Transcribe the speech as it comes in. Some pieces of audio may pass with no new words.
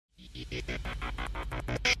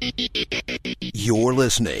You're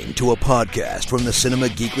listening to a podcast from the Cinema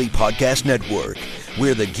Geekly Podcast Network.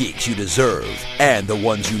 We're the geeks you deserve and the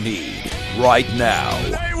ones you need right now.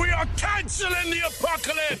 Hey, we are canceling the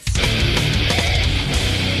apocalypse!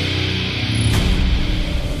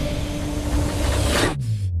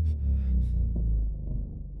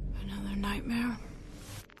 Another nightmare?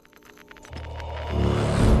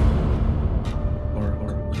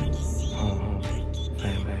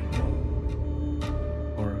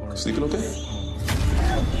 Sleeping okay?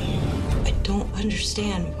 I don't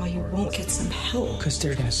understand why you won't get some help. Because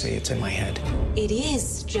they're gonna say it's in my head. It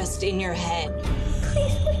is just in your head.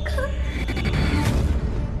 Please wake up.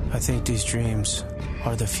 I think these dreams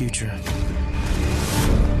are the future.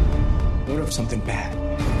 What if something bad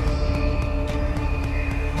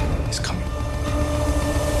is coming?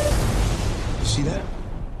 You see that?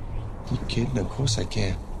 You kidding? Of course I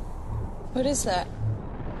can. What is that?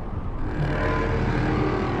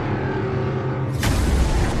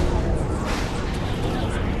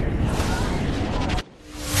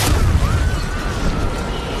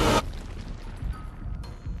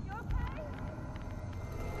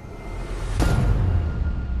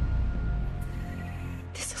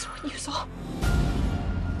 This is what you saw.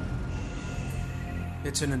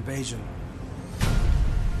 It's an invasion.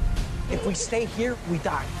 If we stay here, we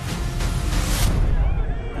die.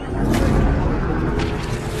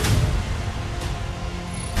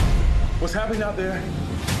 What's happening out there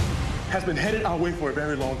has been headed our way for a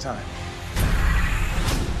very long time.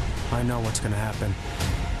 I know what's gonna happen.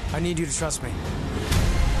 I need you to trust me.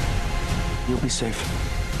 You'll be safe.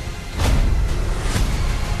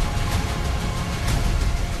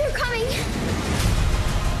 They're coming.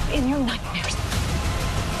 In your nightmares.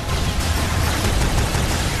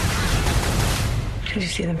 Did you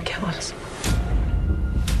see them kill us?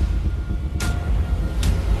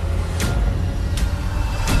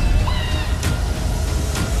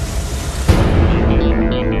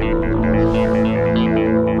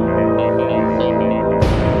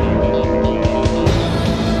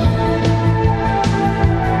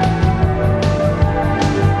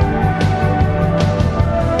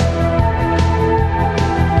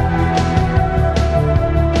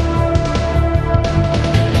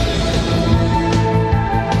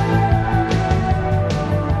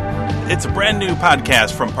 It's a brand new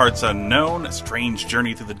podcast from Parts Unknown, a strange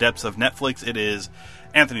journey through the depths of Netflix. It is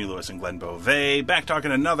Anthony Lewis and Glenn Beauvais back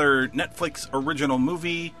talking another Netflix original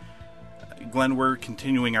movie. Glenn, we're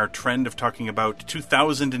continuing our trend of talking about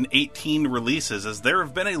 2018 releases, as there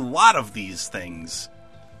have been a lot of these things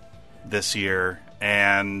this year.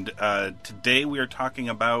 And today we are talking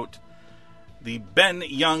about the Ben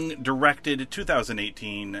Young directed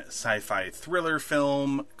 2018 sci-fi thriller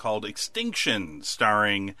film called Extinction,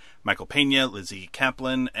 starring Michael Pena, Lizzie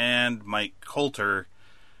Kaplan, and Mike Colter.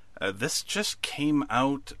 This just came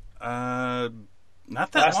out not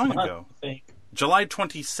that last long month, ago. I think. July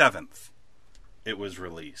 27th it was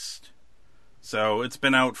released. So it's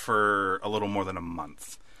been out for a little more than a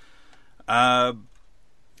month.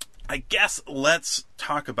 I guess let's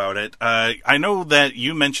talk about it. I know that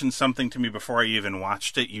you mentioned something to me before I even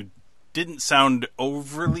watched it. You didn't sound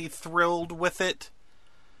overly thrilled with it.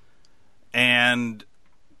 And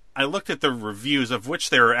I looked at the reviews, of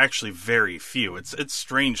which there are actually very few. It's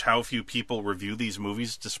strange how few people review these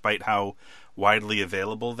movies, despite how widely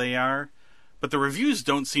available they are. But the reviews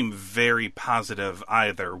don't seem very positive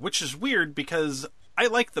either, which is weird because I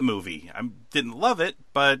liked the movie. I didn't love it,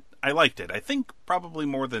 but I liked it. I think probably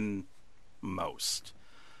more than most.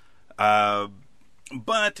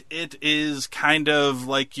 But it is kind of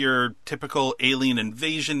like your typical alien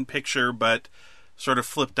invasion picture, but sort of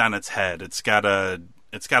flipped on its head. It's got a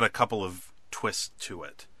couple of twists to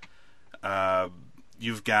it.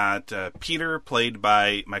 You've got Peter, played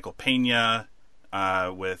by Michael Pena,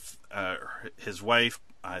 with his wife,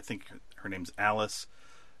 I think her name's Alice,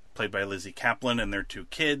 played by Lizzie Kaplan, and their two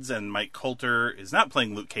kids. And Mike Colter is not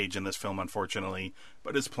playing Luke Cage in this film, unfortunately,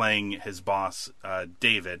 but is playing his boss,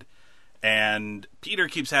 David. And Peter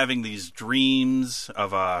keeps having these dreams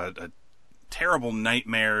of terrible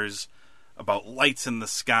nightmares about lights in the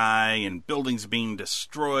sky and buildings being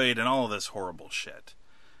destroyed and all of this horrible shit.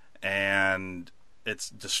 And it's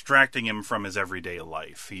distracting him from his everyday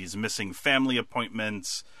life. He's missing family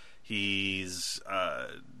appointments. It's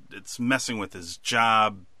messing with his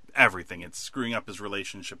job, everything. It's screwing up his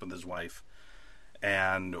relationship with his wife.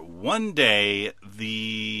 And one day,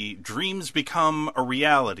 the dreams become a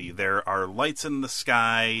reality. There are lights in the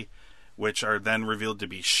sky, which are then revealed to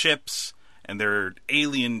be ships, and there are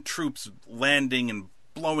alien troops landing and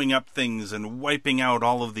blowing up things and wiping out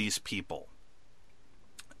all of these people.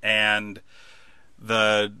 And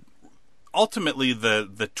ultimately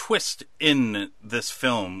the twist in this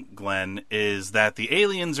film, Glenn, is that the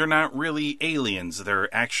aliens are not really aliens.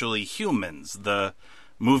 They're actually humans. The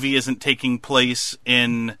movie isn't taking place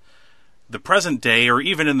in the present day or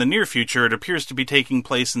even in the near future. It appears to be taking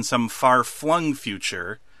place in some far-flung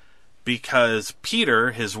future because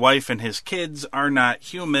Peter, his wife, and his kids are not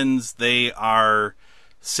humans. They are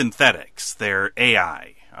synthetics. They're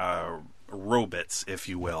AI, robots, if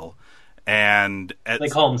you will. And they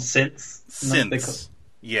call them synths. Synths.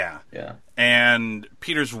 Yeah. And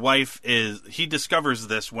Peter's wife he discovers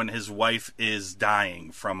this when his wife is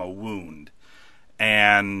dying from a wound.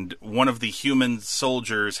 And one of the human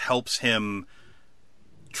soldiers helps him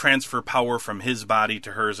transfer power from his body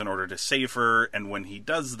to hers in order to save her. And when he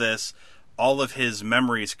does this, all of his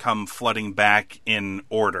memories come flooding back in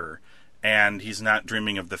order. And he's not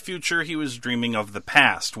dreaming of the future. He was dreaming of the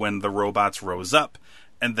past when the robots rose up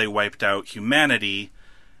and they wiped out humanity,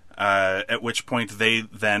 at which point they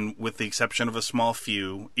then, with the exception of a small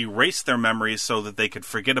few, erased their memories so that they could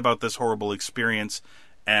forget about this horrible experience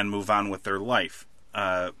and move on with their life.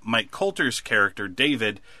 Mike Coulter's character,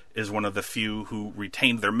 David, is one of the few who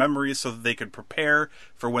retained their memories so that they could prepare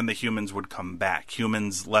for when the humans would come back.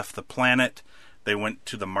 Humans left the planet. They went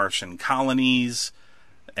to the Martian colonies,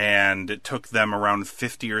 and it took them around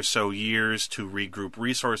 50 or so years to regroup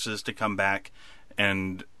resources to come back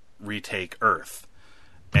and retake Earth.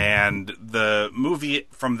 And the movie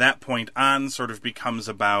from that point on sort of becomes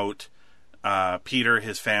about Peter,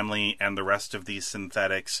 his family, and the rest of these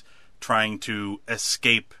synthetics trying to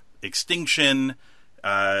escape extinction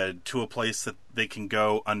to a place that they can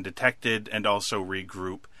go undetected and also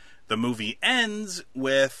regroup. The movie ends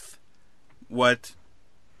with what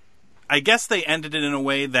I guess they ended it in a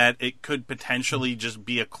way that it could potentially just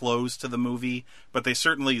be a close to the movie, but they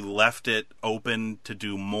certainly left it open to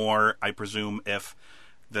do more, I presume, if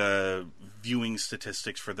the viewing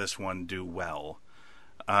statistics for this one do well.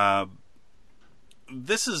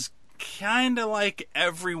 This is kind of like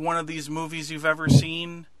every one of these movies you've ever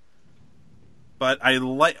seen, but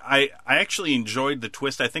I actually enjoyed the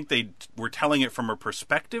twist. I think they were telling it from a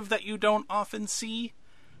perspective that you don't often see,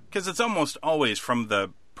 because it's almost always from the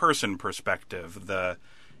person perspective. The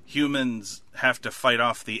humans have to fight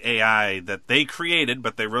off the AI that they created,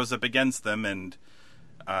 but they rose up against them, and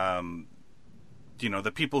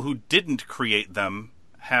the people who didn't create them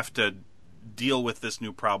have to deal with this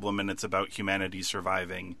new problem, and it's about humanity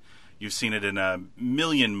surviving. You've seen it in a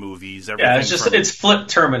million movies. It's flipped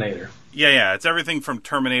Terminator. Yeah, it's everything from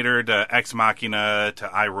Terminator to Ex Machina to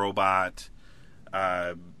iRobot,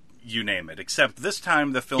 you name it. Except this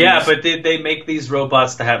time the film... Yeah, but did they make these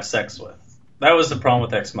robots to have sex with? That was the problem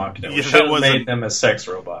with Ex Machina. We should have made them as sex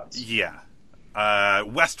robots. Yeah.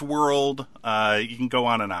 Westworld, you can go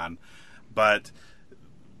on and on. But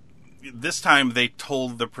this time they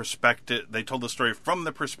told the story from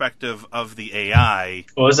the perspective of the AI.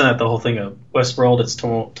 Well, isn't that the whole thing of Westworld? It's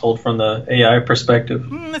told from the AI perspective.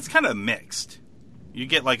 It's kind of mixed. You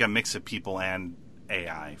get like a mix of people and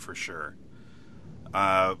AI for sure.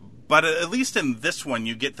 But at least in this one,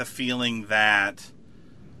 you get the feeling that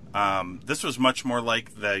this was much more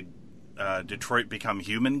like the Detroit Become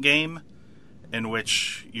Human game, in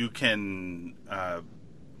which you can...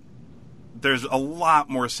 there's a lot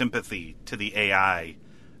more sympathy to the AI,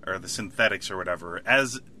 or the synthetics or whatever,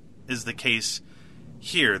 as is the case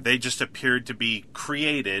here. They just appeared to be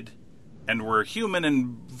created and were human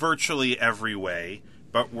in virtually every way,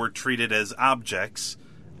 but were treated as objects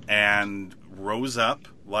and rose up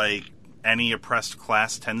like any oppressed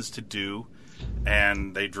class tends to do,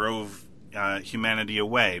 and they drove humanity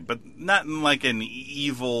away. But not in like an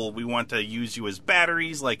evil, we want to use you as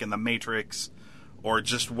batteries like in The Matrix, or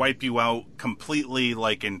just wipe you out completely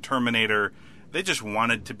like in Terminator. They just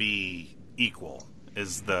wanted to be equal,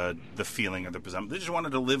 is the feeling of the presumption. They just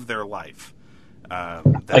wanted to live their life.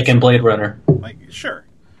 Like in Blade Runner. Sure.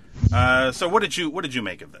 So what did you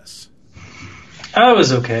make of this? It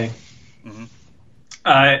was okay. Mm-hmm.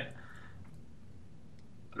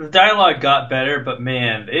 The dialogue got better, but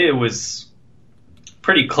man, it was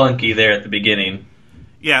pretty clunky there at the beginning.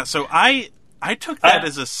 Yeah, so I took that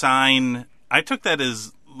as a sign. I took that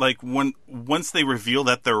as like once they reveal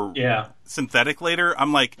that they're synthetic later,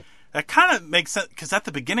 I'm like, that kind of makes sense, because at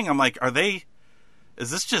the beginning I'm like, are they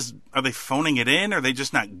phoning it in? Are they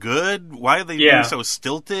just not good? Why are they being so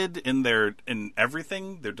stilted in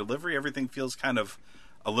everything? Their delivery, everything feels kind of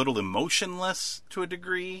a little emotionless to a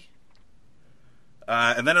degree.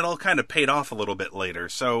 And then it all kind of paid off a little bit later.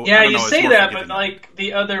 So yeah, you say that, but like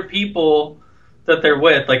the other people that they're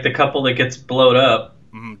with, like the couple that gets blowed up,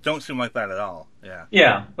 don't seem like that at all. Yeah.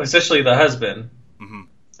 Yeah, especially the husband.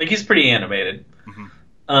 Like, he's pretty animated.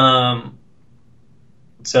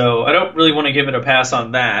 So I don't really want to give it a pass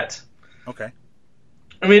on that. Okay.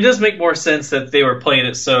 I mean, it does make more sense that they were playing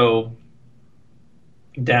it so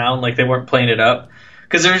down, like they weren't playing it up.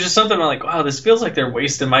 Because there was just something like, wow, this feels like they're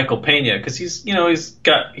wasting Michael Pena, because he's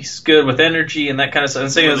good with energy and that kind of stuff.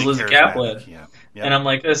 And same as Liz Kaplan. Yeah. And I'm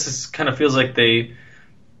like, this kind of feels like they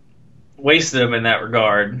wasted him in that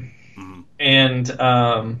regard. And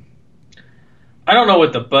I don't know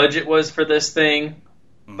what the budget was for this thing,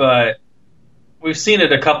 but we've seen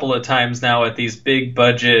it a couple of times now at these big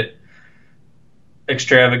budget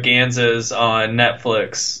extravaganzas on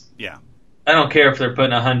Netflix. Yeah. I don't care if they're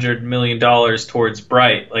putting $100 million towards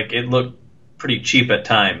Bright. Like, it looked pretty cheap at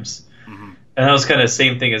times. And that was kind of the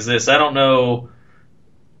same thing as this. I don't know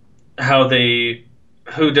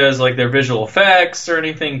who does like their visual effects or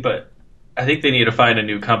anything, but I think they need to find a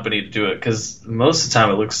new company to do it, because most of the time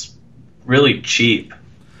it looks really cheap.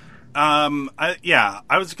 I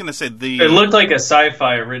was going to say it looked like a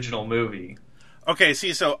sci-fi original movie. Okay,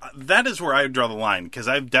 see, so that is where I draw the line, because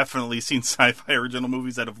I've definitely seen sci-fi original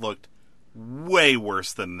movies that have looked way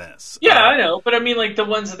worse than this. Yeah, I know, but I mean, like, the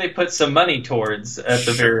ones that they put some money towards at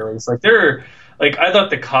the very least. Like, they're, like, I thought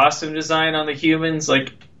the costume design on the humans,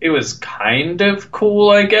 like, it was kind of cool,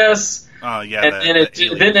 I guess. Oh, yeah.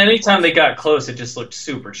 Then anytime they got close, it just looked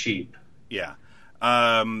super cheap. Yeah.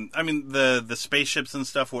 I mean, the spaceships and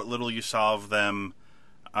stuff, what little you saw of them,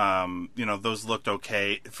 those looked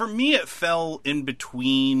okay. For me, it fell in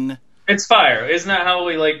between. It's Fire. Isn't that how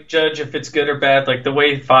we, like, judge if it's good or bad? Like, the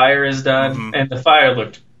way Fire is done, and the Fire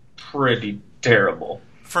looked pretty terrible.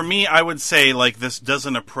 For me, I would say, like, this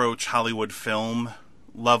doesn't approach Hollywood film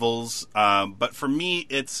levels, but for me,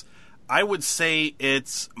 I would say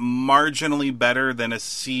it's marginally better than a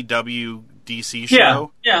CW DC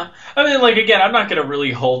show. Yeah. I mean, like, again, I'm not going to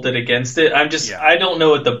really hold it against it. I don't know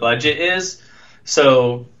what the budget is.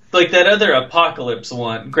 So, like, that other Apocalypse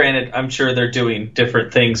one, granted, I'm sure they're doing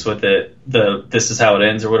different things with it. This Is How It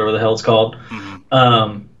Ends, or whatever the hell it's called.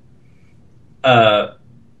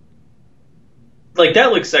 Like,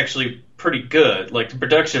 that looks actually pretty good. Like, the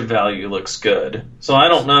production value looks good. So I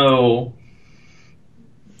don't know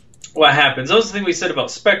what happens. That was the thing we said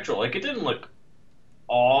about Spectral. Like, it didn't look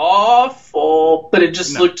awful, but it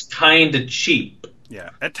just looked kind of cheap. Yeah.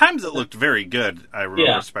 At times it looked very good, I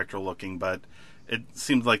remember Spectral looking, but it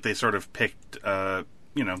seemed like they sort of picked, did a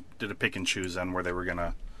pick and choose on where they were going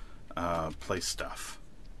to place stuff.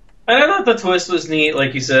 And I thought the twist was neat,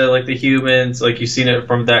 like you said, like the humans, like you've seen it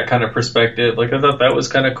from that kind of perspective. Like, I thought that was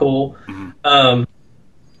kind of cool. And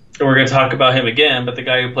we're going to talk about him again, but the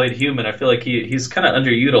guy who played Human, I feel like he's kind of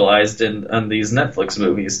underutilized on these Netflix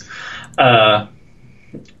movies.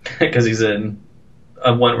 Because he's in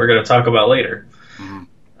one we're going to talk about later.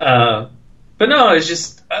 But no, it's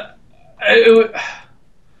just...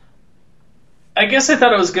 I guess I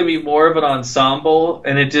thought it was going to be more of an ensemble,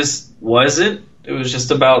 and it just wasn't. It was just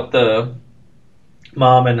about the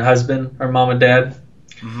mom and husband, or mom and dad.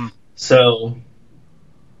 So,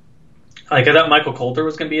 like, I thought Michael Coulter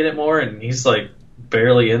was going to be in it more, and he's, like,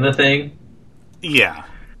 barely in the thing. Yeah.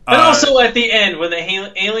 And also at the end, when the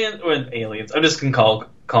aliens, I'm just going to call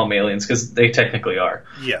them aliens, because they technically are.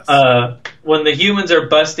 Yes. When the humans are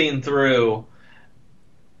busting through,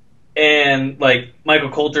 and, like, Michael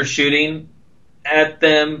Coulter shooting at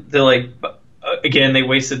them, they're like... Again,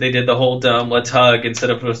 they did the whole dumb let's hug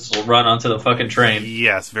instead of just run onto the fucking train.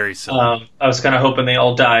 Yes, very silly. I was kind of hoping they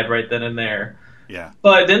all died right then and there. Yeah.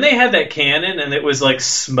 But then they had that cannon, and it was like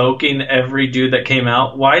smoking every dude that came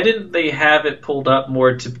out. Why didn't they have it pulled up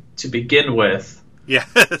more to begin with?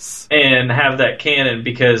 Yes. And have that cannon,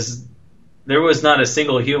 because there was not a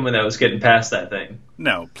single human that was getting past that thing.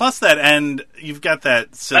 No. Plus that end, you've got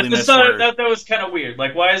that silliness. I just thought that was kind of weird.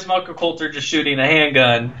 Like, why is Michael Coulter just shooting a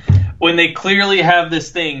handgun when they clearly have this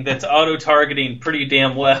thing that's auto-targeting pretty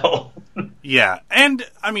damn well? Yeah. And,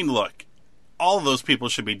 I mean, look, all of those people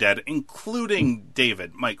should be dead, including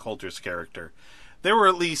David, Mike Coulter's character. There were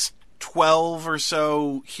at least 12 or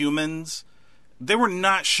so humans. They were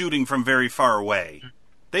not shooting from very far away.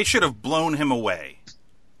 They should have blown him away.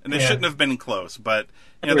 And they shouldn't have been close, but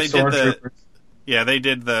they did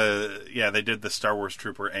the Star Wars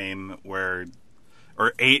Trooper aim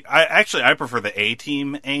I prefer the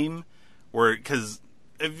A-Team aim, because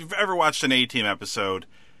if you've ever watched an A-Team episode,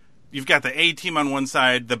 you've got the A-Team on one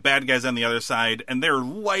side, the bad guys on the other side, and they're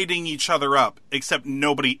lighting each other up, except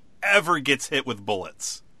nobody ever gets hit with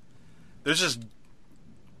bullets. There's just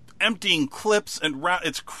emptying clips and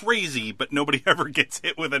it's crazy, but nobody ever gets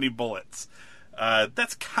hit with any bullets.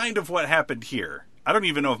 That's kind of what happened here. I don't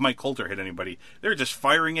even know if Mike Coulter hit anybody. They were just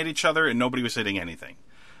firing at each other, and nobody was hitting anything.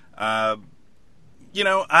 I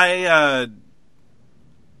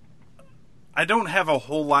don't have a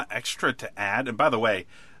whole lot extra to add. And by the way,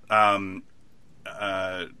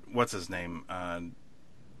 what's his name?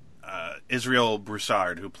 Israel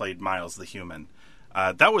Broussard, who played Miles the Human.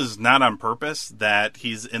 That was not on purpose that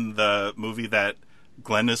he's in the movie that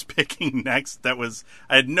Glenn is picking next. I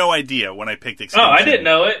had no idea when I picked Extinction. Oh, I didn't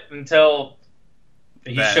know it until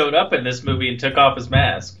he showed up in this movie and took off his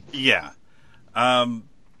mask. Yeah.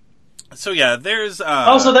 So yeah, there's...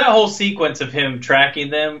 Also, that whole sequence of him tracking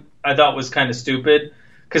them, I thought was kind of stupid.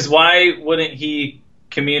 Because why wouldn't he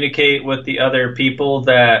communicate with the other people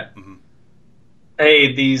that,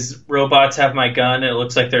 hey, these robots have my gun, it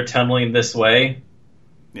looks like they're tunneling this way?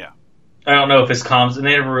 Yeah. I don't know if his comms... They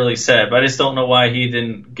never really said, but I just don't know why he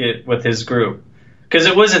didn't get with his group. Because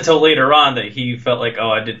it wasn't until later on that he felt like, oh,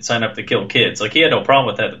 I didn't sign up to kill kids. Like, he had no problem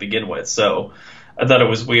with that to begin with. So I thought it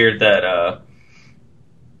was weird that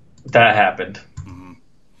that happened.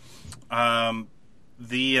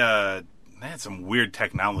 They had some weird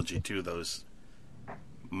technology, too, those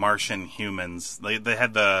Martian humans. They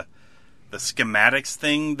had the schematics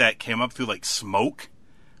thing that came up through, like, smoke.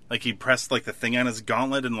 Like, he pressed, like, the thing on his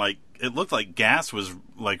gauntlet and, like, it looked like gas was,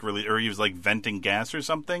 like, really... Or he was, like, venting gas or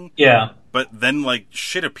something. Yeah. But then, like,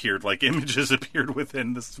 shit appeared. Like, images appeared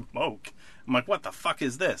within the smoke. I'm like, what the fuck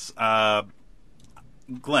is this?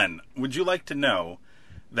 Glenn, would you like to know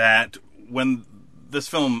that when this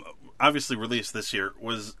film, obviously released this year,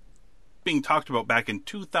 was being talked about back in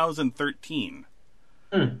 2013?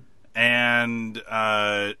 And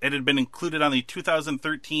it had been included on the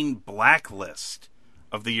 2013 Blacklist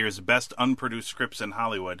of the year's best unproduced scripts in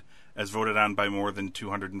Hollywood, as voted on by more than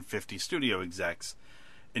 250 studio execs.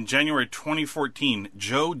 In January 2014,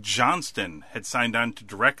 Joe Johnston had signed on to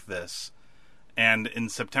direct this, and in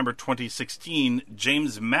September 2016,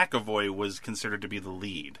 James McAvoy was considered to be the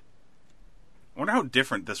lead. I wonder how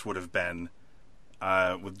different this would have been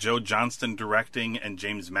with Joe Johnston directing and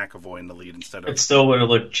James McAvoy in the lead instead of... It still would have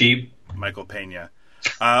looked cheap. Michael Pena.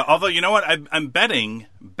 Although, you know what? I'm betting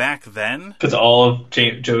back then... Because all of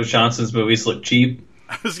Joe Johnston's movies look cheap.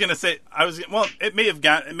 I was going to say... Well, it may have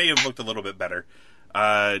looked a little bit better.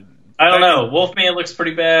 I don't know. Wolfman looks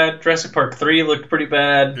pretty bad. Jurassic Park 3 looked pretty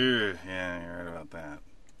bad. Yeah, you're right about that.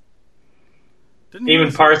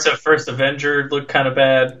 Even parts of First Avenger looked kind of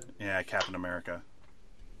bad. Yeah, Captain America.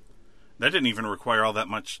 That didn't even require all that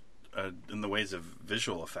much in the ways of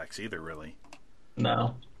visual effects either, really.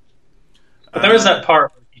 No. But there was that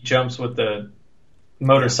part where he jumps with the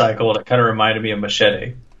motorcycle that kind of reminded me of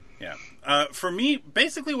Machete. Yeah. For me,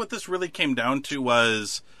 basically what this really came down to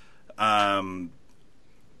was...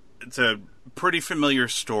 it's a pretty familiar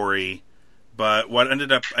story, but what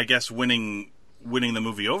ended up, I guess, winning the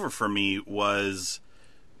movie over for me was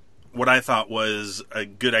what I thought was a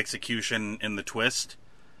good execution in the twist.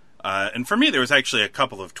 And for me, there was actually a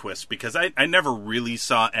couple of twists, because I never really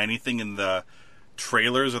saw anything in the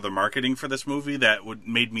trailers or the marketing for this movie that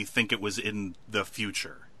made me think it was in the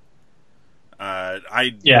future.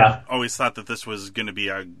 I always thought that this was going to be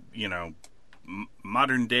a,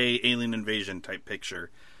 modern day alien invasion type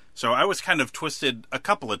picture. So I was kind of twisted a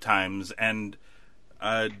couple of times, and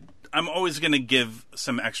I'm always going to give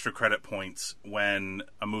some extra credit points when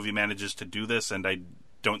a movie manages to do this and I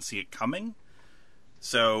don't see it coming.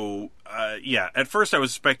 So, at first I was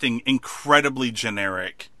expecting incredibly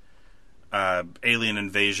generic alien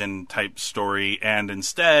invasion type story, and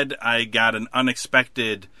instead I got an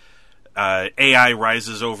unexpected AI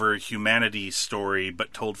rises over humanity story,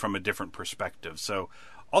 but told from a different perspective. So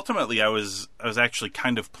ultimately I was actually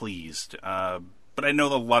kind of pleased, but I know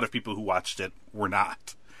that a lot of people who watched it were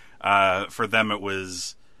not. For them it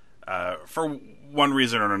was, for one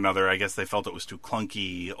reason or another, I guess they felt it was too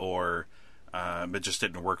clunky, or it just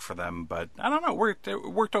didn't work for them. But I don't know, it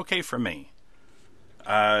worked okay for me.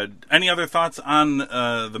 Any other thoughts on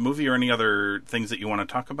the movie, or any other things that you want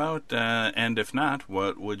to talk about? And if not,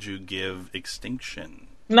 what would you give Extinction?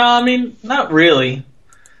 No, I mean, not really.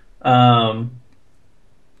 I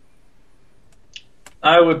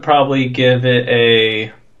would probably give it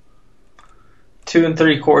a 2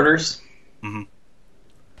 3/4. Mm-hmm.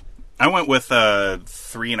 I went with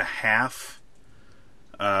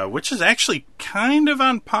 3.5, which is actually kind of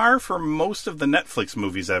on par for most of the Netflix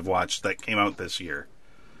movies I've watched that came out this year.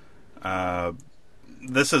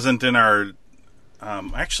 This isn't in our...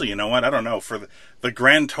 actually, you know what? I don't know. For the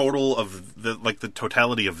grand total of the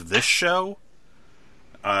totality of this show,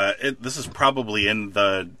 this is probably at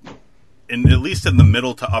least in the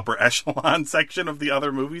middle to upper echelon section of the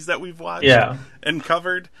other movies that we've watched and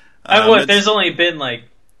covered. There's only been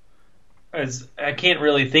I can't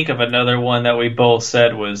really think of another one that we both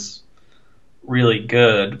said was really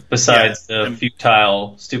good besides the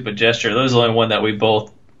futile, stupid gesture. That was the only one that we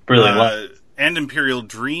both really liked. And Imperial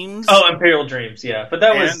Dreams. Oh, Imperial Dreams, yeah. But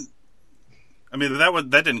that was... I mean,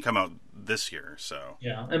 that didn't come out this year, so...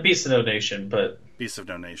 Yeah, and Beast of No Nation, but... Beast of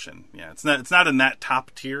No Nation, yeah. It's not in that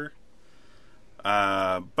top tier.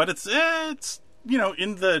 But it's you know,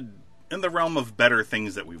 in the realm of better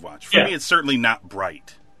things that we've watched. For me, it's certainly not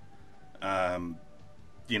Bright.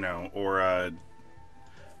 You know, or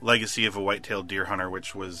Legacy of a White-Tailed Deer Hunter,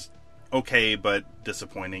 which was okay but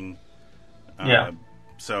disappointing.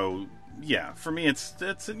 So yeah, for me, it's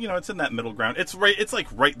you know, it's in that middle ground. It's like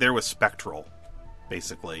right there with Spectral,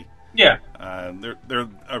 basically. Yeah, they're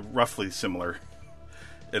roughly similar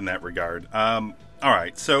in that regard. All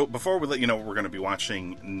right, so before we let you know what we're going to be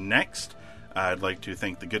watching next, I'd like to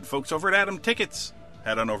thank the good folks over at Atom Tickets.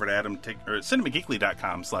 Head on over to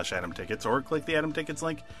cinemageekly.com/Atom Tickets, or click the Atom Tickets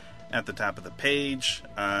link at the top of the page.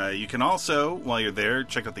 You can also, while you're there,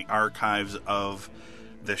 check out the archives of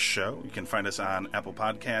this show. You can find us on Apple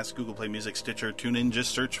Podcasts, Google Play Music, Stitcher, TuneIn.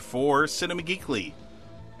 Just search for Cinema Geekly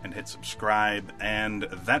and hit subscribe, and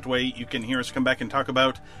that way you can hear us come back and talk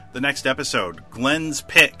about the next episode, Glenn's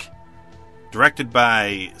Pick, directed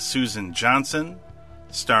by Susan Johnson,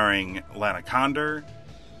 starring Lana Condor,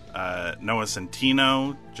 Noah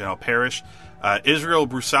Centino, Janelle Parrish, Israel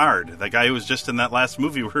Broussard, the guy who was just in that last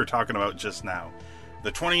movie we were talking about just now.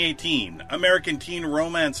 The 2018 American teen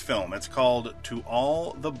romance film. It's called To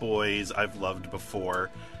All the Boys I've Loved Before,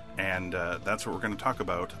 and that's what we're going to talk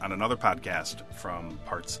about on another podcast from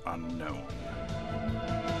Parts Unknown.